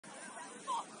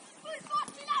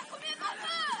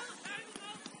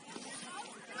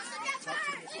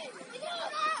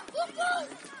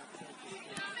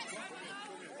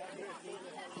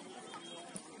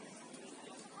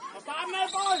Start med,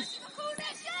 boys!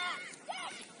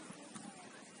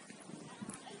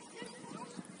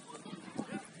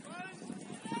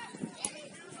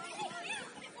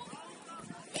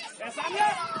 Ja, samle!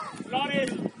 Flot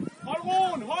ind! Hold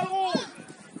roen, hold roen!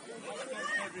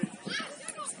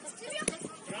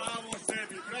 Bravo,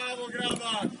 Sebi, bravo,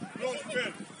 grabbar! Bra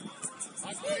spel!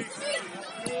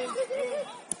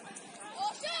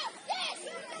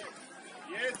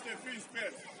 Jättefint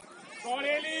spel! Godt,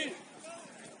 Eli!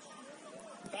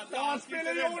 Flot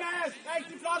spillet, Jonas!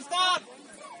 Rigtig flot start!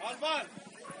 Alban!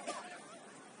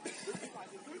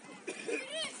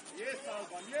 Yes,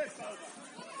 Alban, yes, Alban!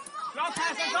 Flot,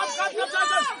 Hassan! Kom!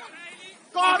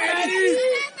 Godt, Matti!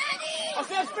 Og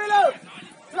sæt spillet!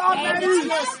 Flot, Matti!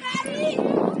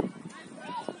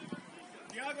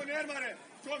 Thiago nærmere!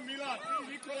 Kom, Milan!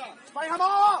 Nikola! Spring ham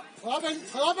over!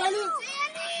 Træd op, Ali!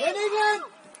 Vend ikke ind!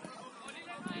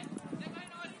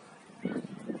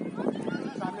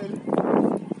 Sammen, Eli.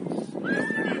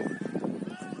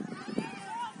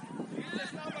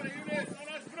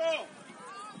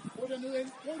 Prøv dig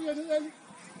ned, Ali!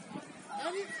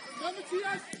 Ali! Kom,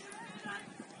 Mathias!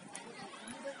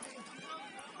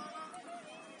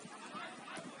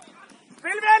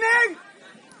 Spilvending!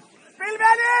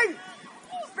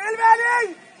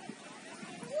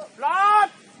 Flot!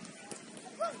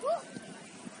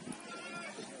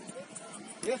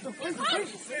 Yes, du fri.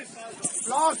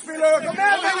 Flot spillet! Kom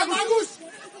med, Markus!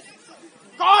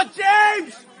 Godt,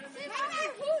 James!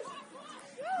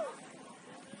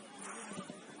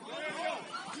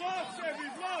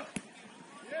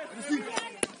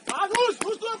 Markus,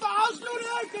 husk du at få afsluttet,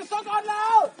 ikke? Det er så godt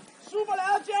lavet! Super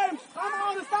lavet, James!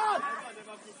 Fremragende start!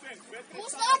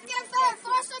 Husk op, GFA!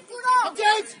 Fortsæt, gutter!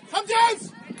 Kom, James!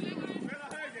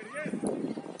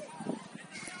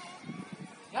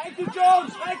 Rigtig,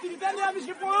 Jones! Rigtig! Det er den her, vi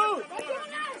skal bryde!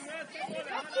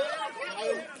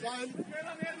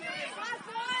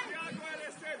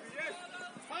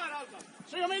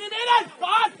 Søg ham ind i midten!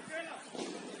 Godt!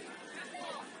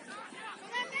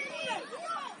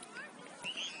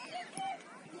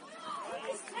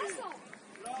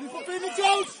 Vi får bindet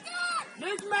Jones!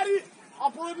 Læg den, Matti!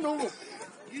 Og bryd den nu!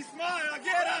 Ismail,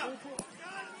 agera!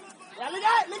 Ja, læg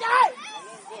af!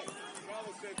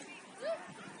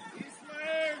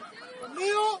 Ismail!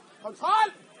 Leo! Kontrol!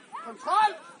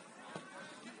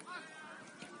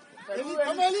 Ali,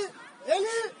 kom, Ali!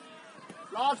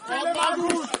 Flot spillet,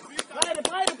 Markus!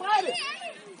 Bredde!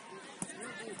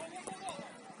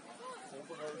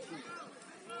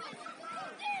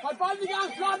 Hold bolden i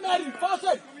gang! Flot, Matti!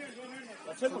 Fortsæt!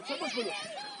 Ja, tempo spillet!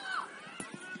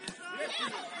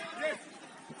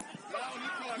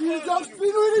 Jones,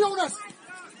 bliv nu i det, Jonas!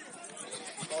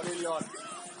 Godt, Eli, Jørgen.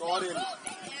 Godt, Eli.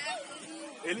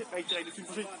 Eli, rigtig fint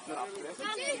forsøg.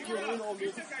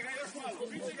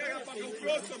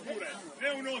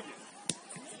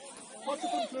 Prøv at få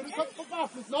den flyttet. Kom bare,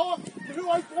 flyt den over. Du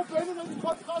behøver ikke bruge bændet, når du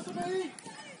krasser med i.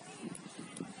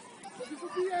 Så vi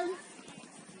forbi, Ali.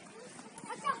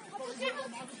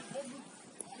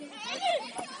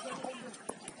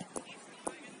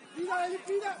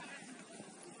 Bliv der.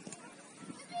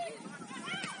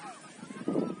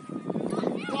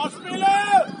 Godt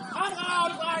spillet!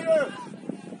 Fremragende, drenge!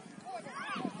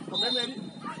 Kom med, Matti.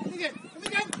 Kom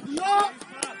igen. Ja!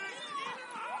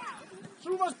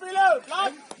 Super spillet!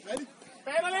 Flot! Ali,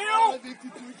 Baner det Leo! er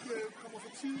vigtigt, at du ikke kommer for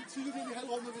tidligt ind i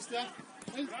halvrummet, hvis det er.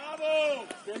 Bravo!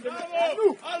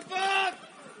 Nu! Alban!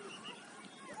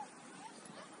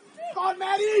 Godt,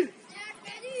 Matti!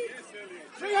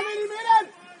 Sving ham ind i midten!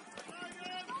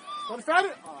 Så er det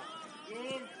færdigt!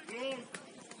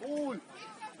 Cool!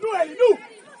 Nu, Eli, nu!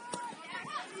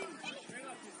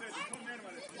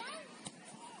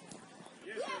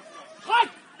 Træk!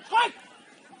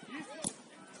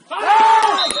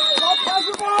 Godt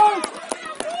passe, boys!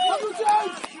 Kom nu,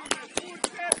 James!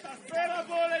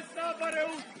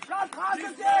 Flot presse,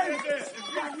 James!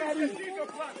 Tak, Matti!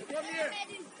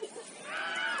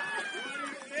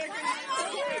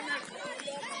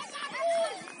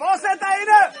 Fortsæt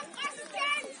derinde!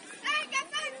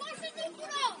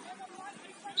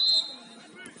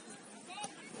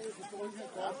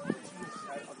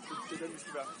 Det er den, vi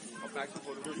skal være opmærksom på.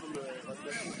 Det er som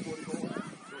Rasmus spurgte i går.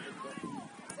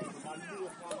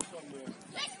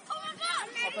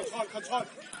 Og kontrol.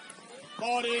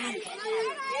 Godt ind.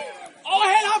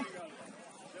 Overhæld ham!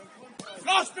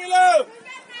 Flot spillet!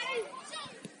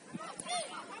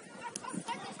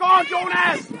 Godt,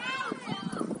 Jonas!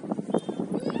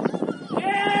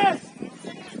 Yes!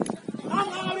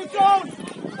 Fremragende, Jones!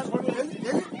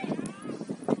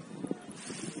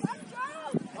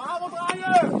 Bravo,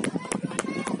 drenge!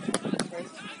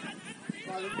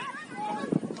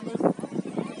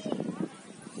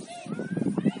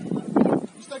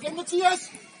 Efter igen,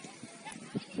 Mathias.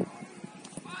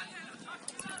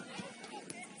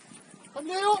 Kom,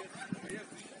 Leo.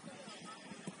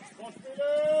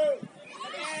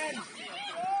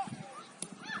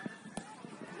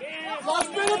 Flot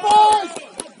spille, boys!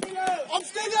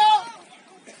 Omstil jer!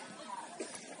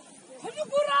 Kom nu,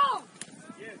 gutter!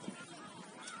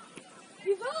 Vi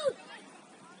ved!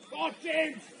 Godt,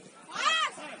 James!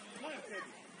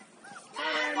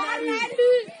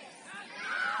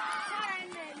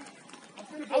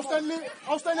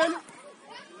 Afstand, Ellie.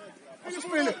 Og så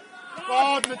spille.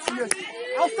 Godt, Mathias.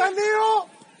 Afstand, Leo.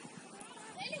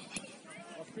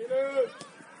 Og spille!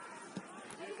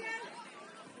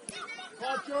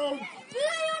 Godt, Jones!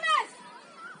 Videre, Jonas!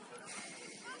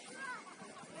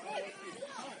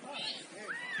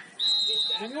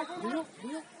 Leo.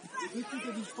 Det er vigtigt,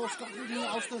 at vi får skabt lidt mere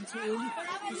afstand til Ellie.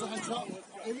 Det er så han tager.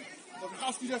 Ellie, når vi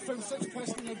har de der 5-6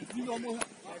 pasninger i det lille område her,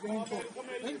 det er hun på.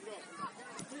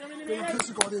 Det er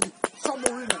pisse godt, Ellie. Så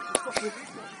modig, mand. Det står fedt.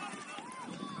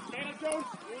 Spiller, Jones!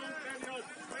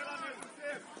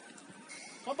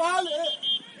 Kom bare,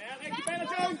 Ja, rigtig spiller,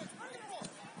 Jones!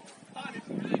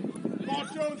 Godt,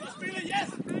 Jones! Og spiller, yes!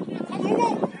 Kom, Hugo!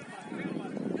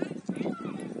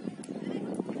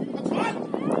 Kontrol!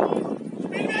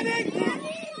 Spil med den!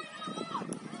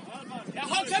 Ja,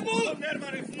 hold tempoet!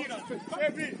 Nærmere en fire.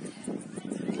 Sæbli!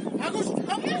 Markus,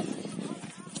 kom!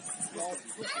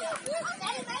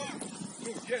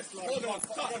 Yes, Lars.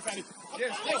 Godt, Fanny.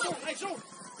 Yes, reaktion!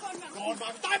 Godt,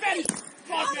 Markus. Dig, Fanny!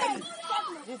 Godt, Fanny!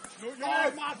 Nu,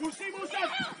 Markus, se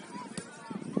modstand!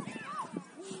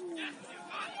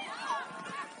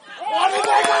 Det er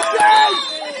lækkert, James!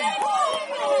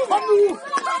 Kom nu!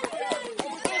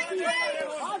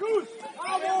 Markus!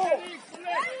 Bravo!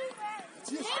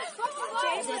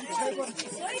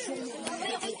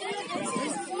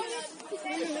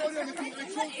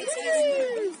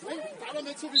 Bare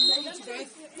med til at vi løber tilbage.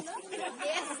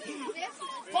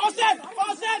 Fortsæt!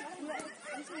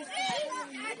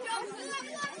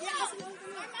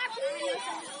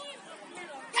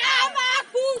 Ja,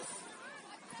 Markus!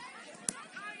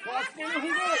 Godt spille,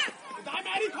 Hugo! Det er dig,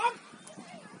 Matti, kom!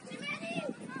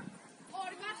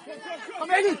 Kom,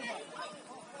 Ellie!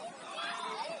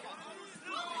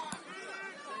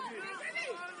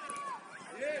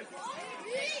 Yes!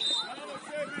 Bravo,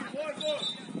 Sæbli! Mål!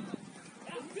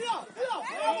 Videre!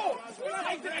 Bravo!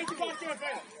 Rigtig godt,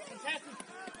 GFA! Fantastisk!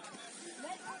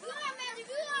 Videre, Matti,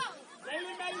 videre!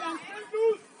 Matti, han spiller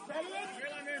ud!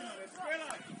 Spiller nemmere,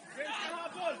 spiller! Hvem skal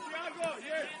have bold? Thiago,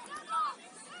 yes!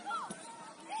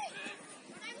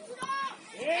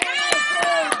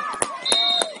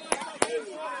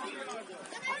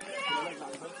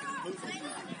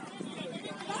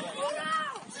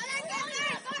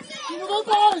 Kom nu,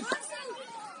 boys!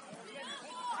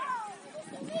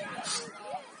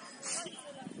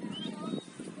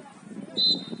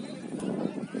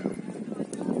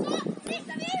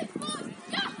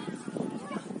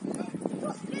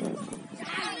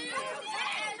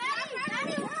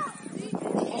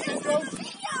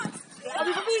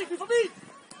 Vi er forbi!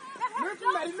 Løb den,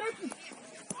 Matti, løb den!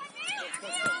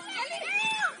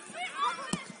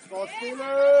 Godt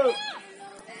spillet!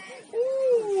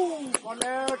 Godt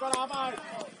lavet, godt arbejde!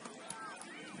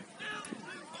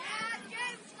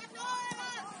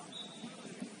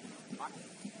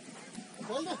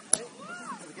 Hold da.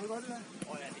 Det går godt, det der.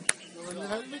 Det var lige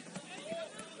halvt, ikke?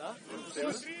 Ja?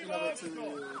 Eller var til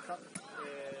kamp?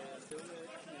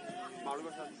 Malmø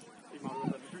FF. Ikke Malmø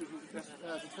FF.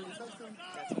 Ja, til 3-3 stykker.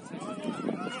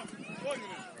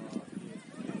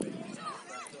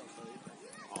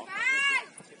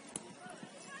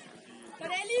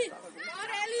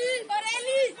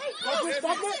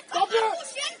 Stop det!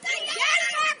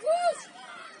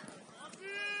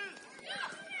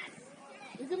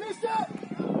 Ikke miste!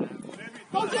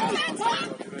 Kom, James!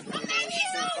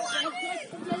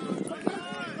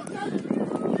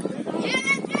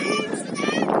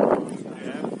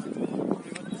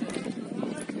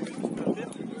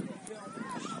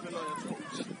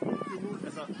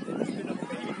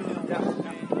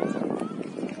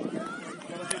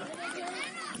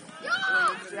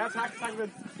 Ja, tak,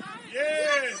 ven.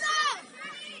 Yes!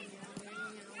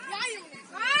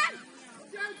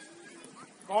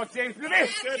 Godt, James, bliv ved!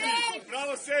 Sæbli!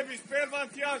 Bravo, Sæbli! Spil med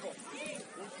Thiago!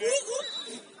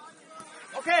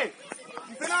 Okay,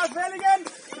 vi finder os vel igen!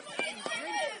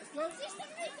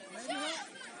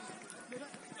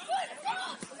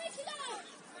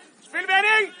 Spil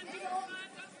vending!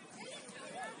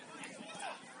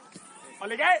 Og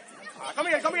læg af!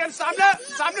 Kom igen,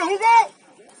 samle Hugo!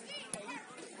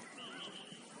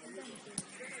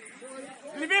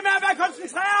 Bliv ved med at være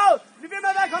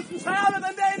koncentreret med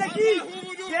den der energi!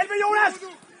 hjælpe, Jonas!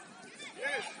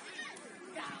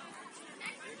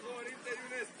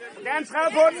 Må gerne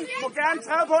træde på den. Må gerne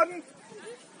træde på den.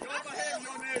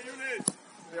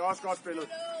 Det er også godt spillet.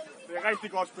 Det er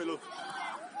rigtig godt spillet.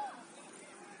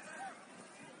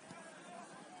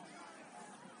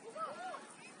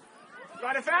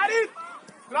 Gør det færdigt!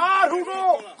 Klart,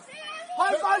 Hugo!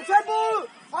 Hold boldtempoet!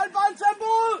 Hold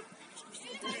boldtempoet!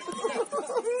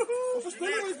 Hvorfor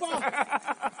spiller du ikke bare?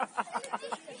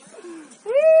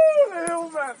 Det er jo,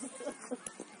 mand!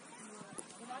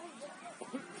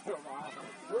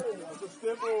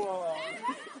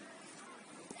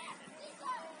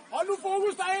 Hold nu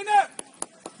fokus derinde!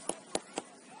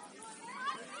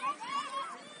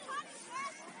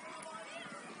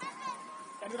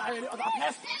 Ja, det er dejligt, og der er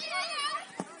plads!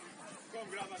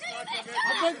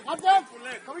 Ret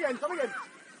væk! Kom igen, kom igen!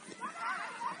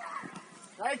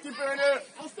 Rigtig bønne!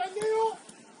 Afstand, Leo!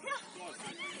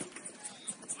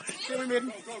 Se i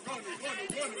midten.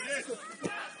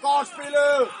 Godt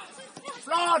spillet!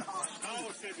 Flot!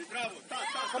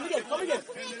 Kom igen, kom igen!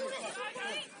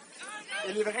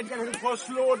 Jeg vil rigtig gerne prøve at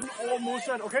slå den over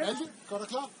modsat, okay? Aldi, går der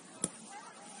klar?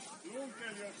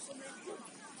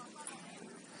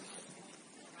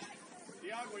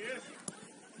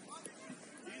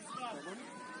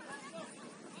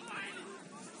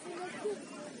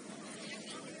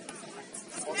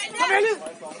 Kom Ellie!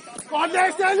 Godt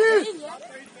læst, Ellie!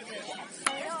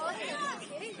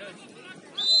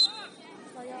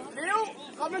 Leo,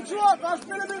 kom en tur! Godt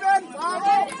spillet, min ven!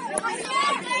 Bravo!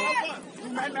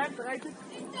 Mand, det er rigtigt.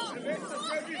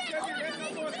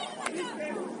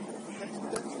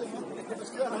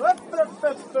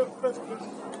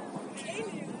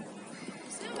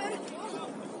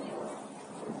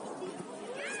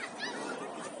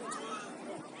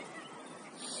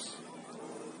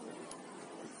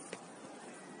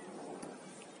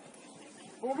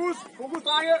 Fokus, fokus,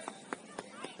 drenge!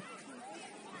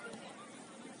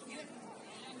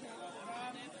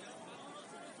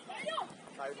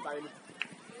 Dejligt.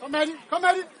 Kom Matti, kom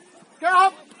Matti! Kør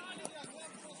ham!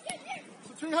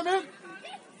 Så tving ham ind!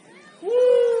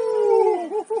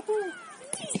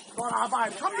 Godt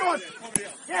arbejde, kom Jon!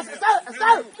 Yes, afsted,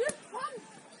 afsted!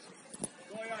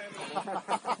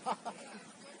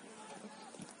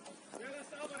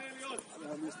 Jeg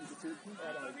har næsten fortalt den. Ja,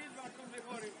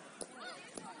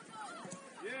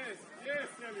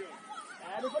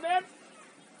 det er for nemt!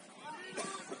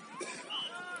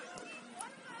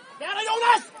 Der er der,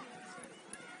 Jonas!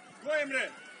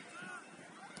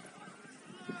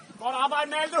 Godt arbejde,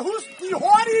 Malte. Husk, de er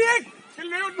hurtige, ikke? Skal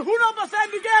løbe den 100%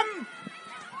 igennem.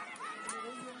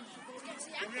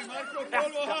 Kom igen,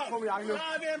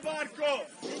 Marco.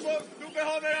 Du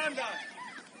behöver andra.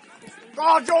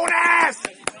 Godt, Jonas!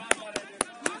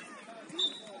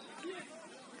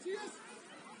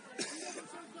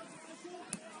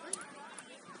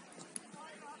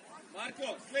 Marco,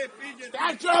 släpp igen.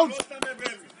 Stærk, Jones!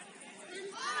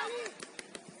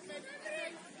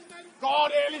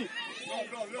 Godt, Ellie!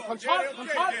 Kontrol,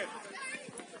 kontrol!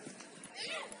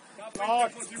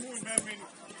 Godt!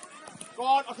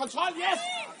 Godt, og kontrol, yes!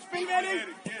 Spilvending!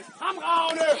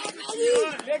 Fremragende!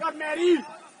 Lækkert, Matti!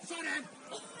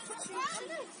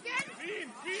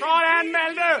 Sådan,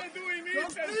 Malte!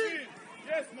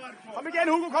 Kom igen,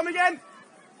 Hugo, kom igen!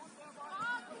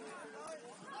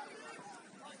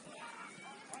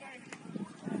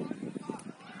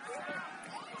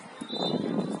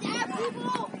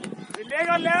 Det er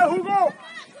lækkert lavet, Hugo!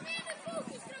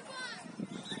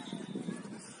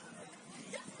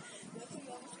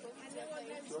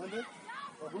 Så er han det.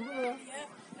 Og Hugo er.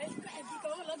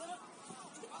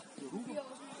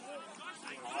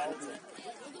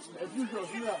 Jeg gør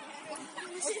sådan her.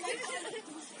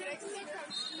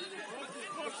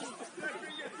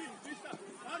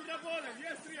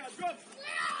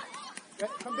 Ja,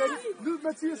 kom Benny. Lyd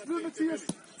Mathias, lyd Mathias.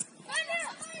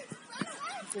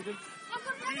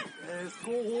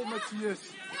 God ro, Mathias.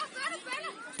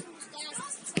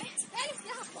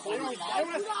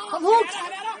 Kom Hug!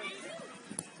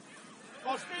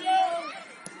 Godt spillet!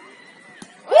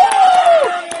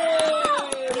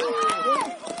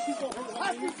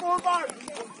 Fantastisk fodbold!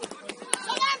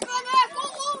 Sådan, Bønne!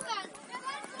 God ro, mand!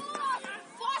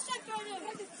 Fortsæt, Bønne!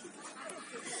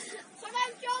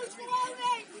 Sådan, Jones, skal du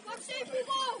afvæg! Godt se,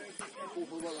 Hugo! God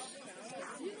fodbold.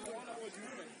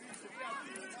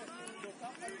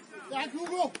 Ja,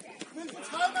 Hugo! Vil for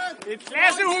tredje mand! Det er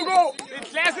klasse, Hugo! Det er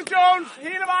klasse, Jones!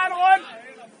 Hele vejen rundt!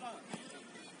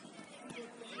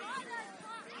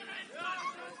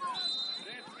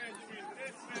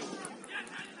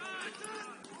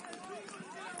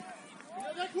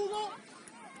 Hugo!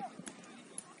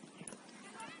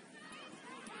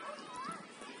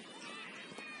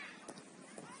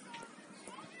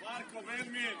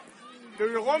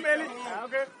 Løb i rum, Ellie. Ja,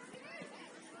 okay.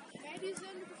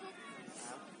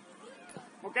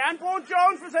 Må gerne bruge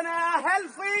Jones, hvis han er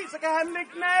halvt fri, så kan han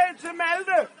lægge den af til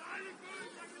Malte.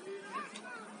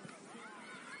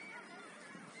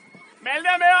 Malte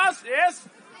er med os, yes.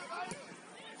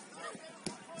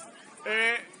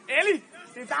 Ellie,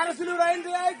 det er dig, der skal løbe derind,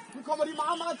 det er ikke? Nu kommer de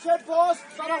meget, meget tæt på os.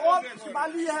 Så er der rum. Vi skal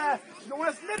bare lige have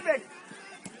Jonas lidt væk.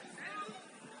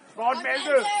 Godt,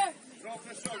 Malte.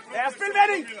 Ja, spil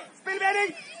vending. Spil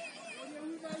vending.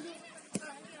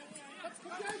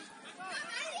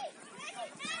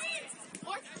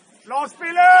 Flot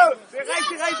spillet. Det er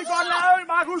rigtig, rigtig godt lavet,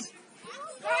 Markus.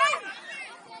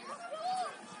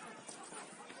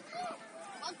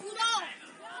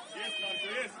 Yes, Marco,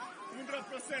 yes.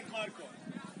 100% Marco.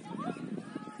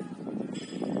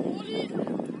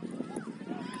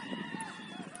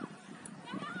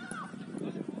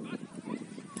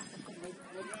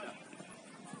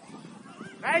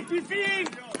 Rigtig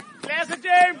fint. Klasse,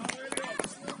 James.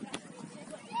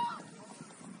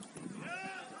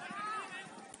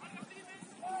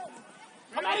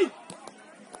 Kom med i.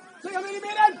 Se ham ind i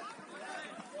midten.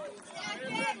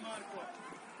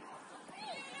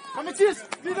 Kom Mathias.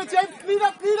 Videre, James.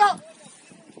 Videre.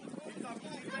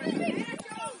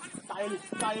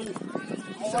 Dejligt.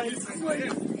 Kom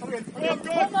igen. Kom igen.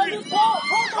 Kom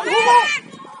igen.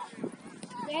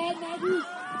 Ja, Markus!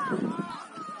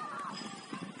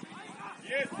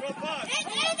 Yes, go pass!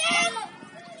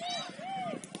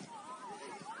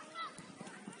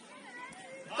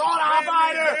 Godt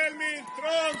arbejde! Elmin,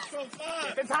 trång som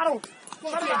far! Den tager du! Så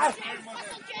er det dig!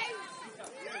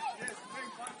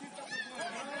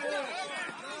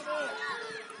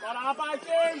 Godt arbejde,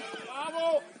 James!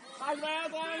 Bravo! Træk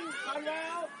vejret, drenge! Træk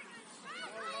vejret!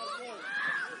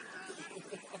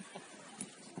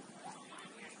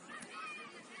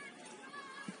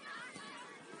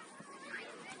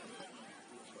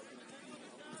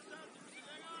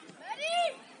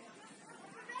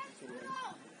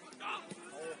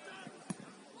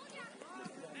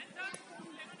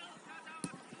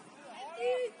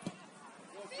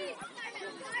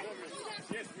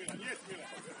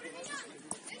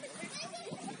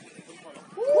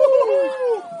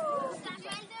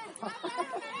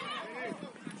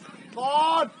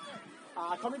 Godt!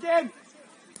 Kom igen!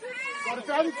 Gør det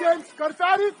færdigt, James! Gør det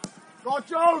færdigt!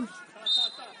 Godt, Jones!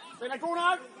 Den er god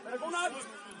nok!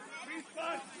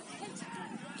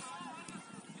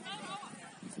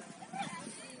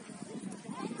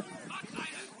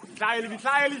 Vi er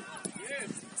klar, Ellie!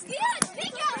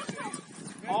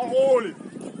 Og roligt!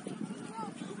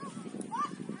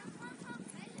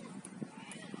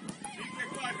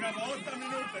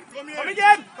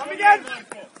 Kom igen!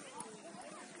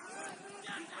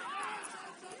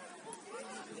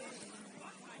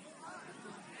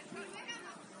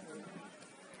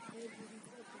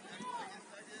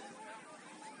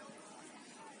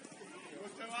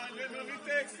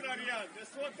 Extra, Rian. Det är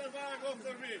svårt att bara gå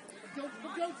förbi.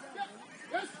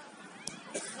 Yes!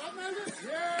 Kom med det!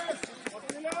 Yes!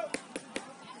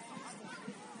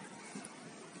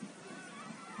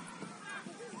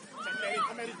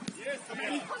 Kom med det! Yes, kom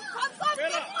igen.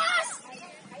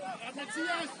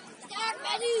 Mathias! Stærk,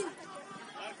 Manny!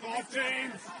 Godt,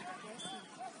 James!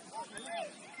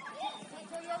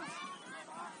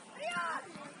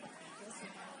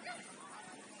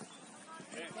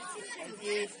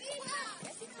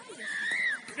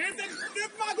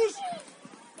 Løb, Markus!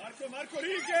 Marco,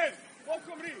 ryggen!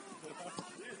 Bakom rygg!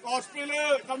 Godt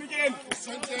spillet! Kom igen!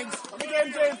 James! Kom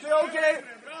igen, James! Det er okay!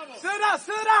 Sid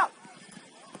der!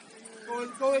 Gå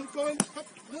ind! Kom,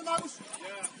 ned, Markus!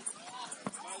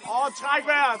 Træk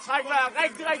vejret!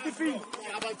 Rigtig, rigtig fint!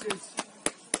 Arbejde, James!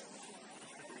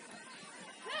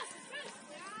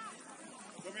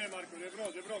 Kom igen, Marco, det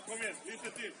är bra, kom igen,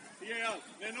 lite till. Det är allt,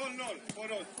 det är 0-0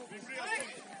 för oss.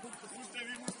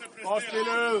 Vi måste prestera. Godt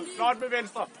spillet! Flot med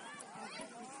venstre!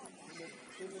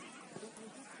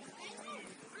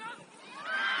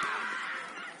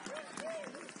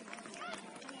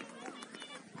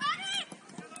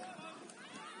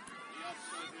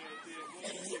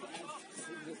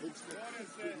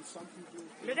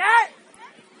 Læg af!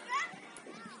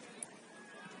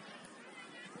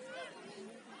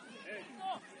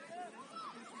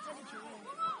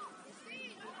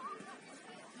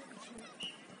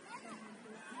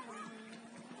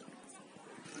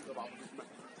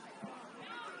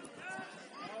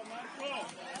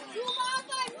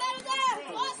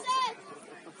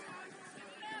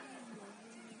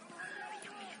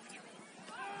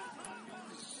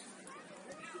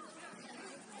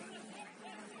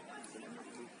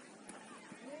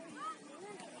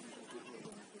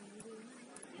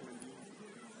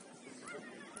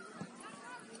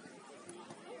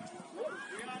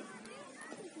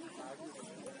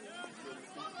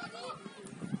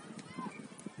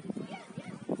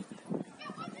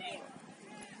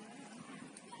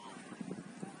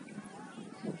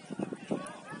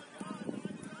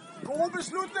 Gode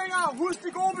beslutninger. Husk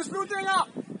de gode beslutninger.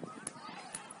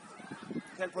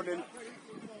 Kald på den.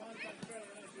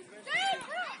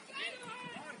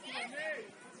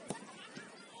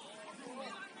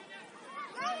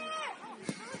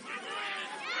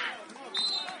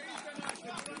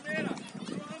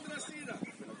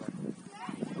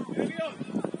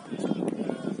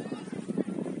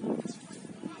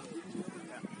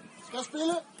 Skal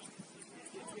spille.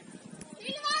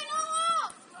 Hele vejen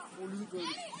over! Brug lydbøden.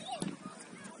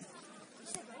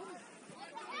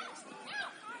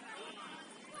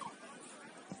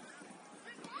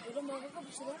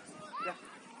 Ja.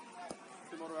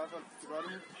 Det må du i hvert fald. Det gør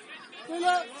det nu.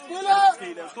 Spille! Spille!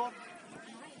 Skal I lave stort?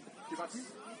 Det er bare fint.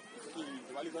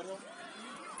 Det var lige godt her.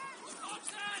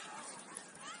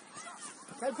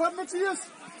 Kald på den,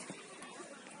 Mathias!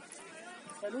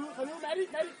 Fald ud, Matti.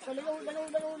 Så længere ud.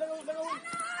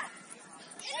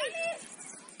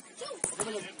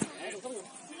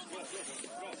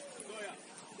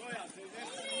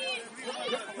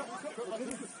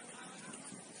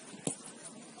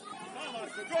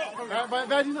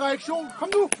 Hvad er din reaktion? Kom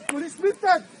nu! Du har lige smidt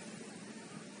den!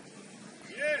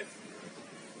 Yes!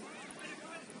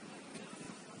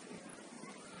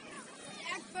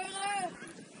 Stærk følge!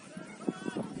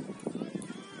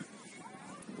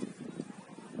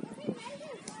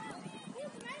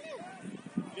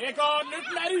 Lækkert. Løb,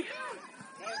 Matti.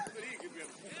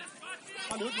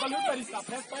 Bare løb, Matti. Stop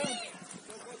plads bagen.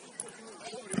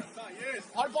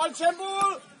 Hold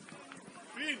boldtempoet.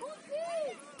 Fint!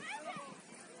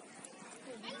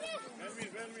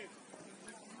 Velmidt!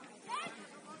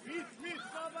 Midt!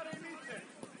 Stopper det i midten!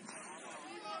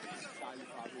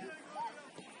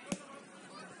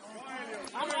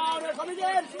 Fremragende. Kom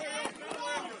igen.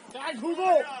 Stærkt,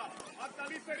 Hugo. Atta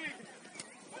lite rig!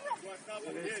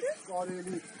 Godt,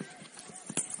 Eli.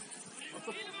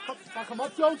 Og så kom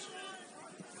op, Jones.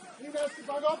 En af os skal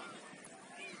bakke op.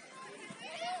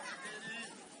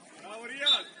 Bravo,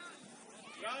 Riyad!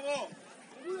 Bravo!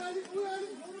 Ud af det!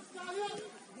 Nu skal her!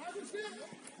 Hvad er det sker?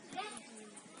 Ja!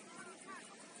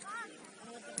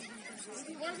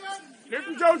 Løb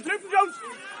den, Jones.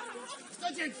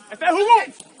 Stadjens! Afsted, Hugo.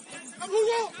 Kom,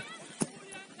 Hugo!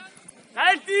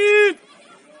 Rigtigt.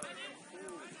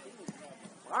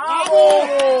 Bravo.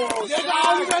 Lækker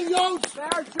aflevering, Jones!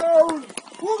 Stærkt, Jones.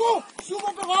 Hugo!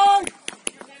 Super berøring!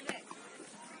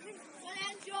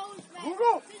 Sådan, Jones, mand.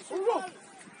 Hugo.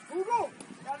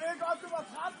 Jeg ved godt, du var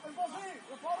træt, men prøv at se.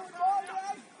 Nu får du et mål,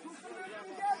 ikke? Du skal løbe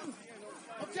den igen.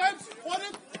 Kom, James!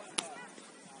 Hurtigt!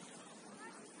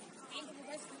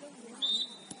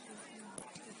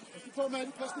 Pas lige på,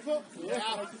 mand. Pas lige på. Ja,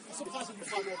 og så presser vi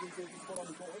frem over den fælde. Så får der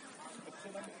en går, ikke?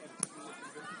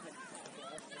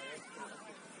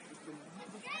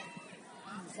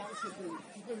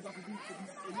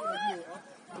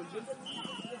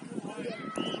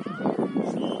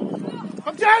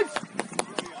 Kom, James!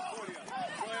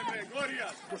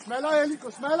 Gå smallere, Eli.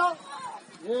 Gå smallere.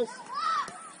 Yes.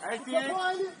 Rigtigt. Gå på,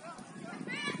 Eli.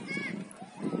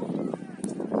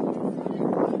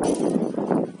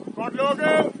 Godt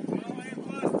lukket.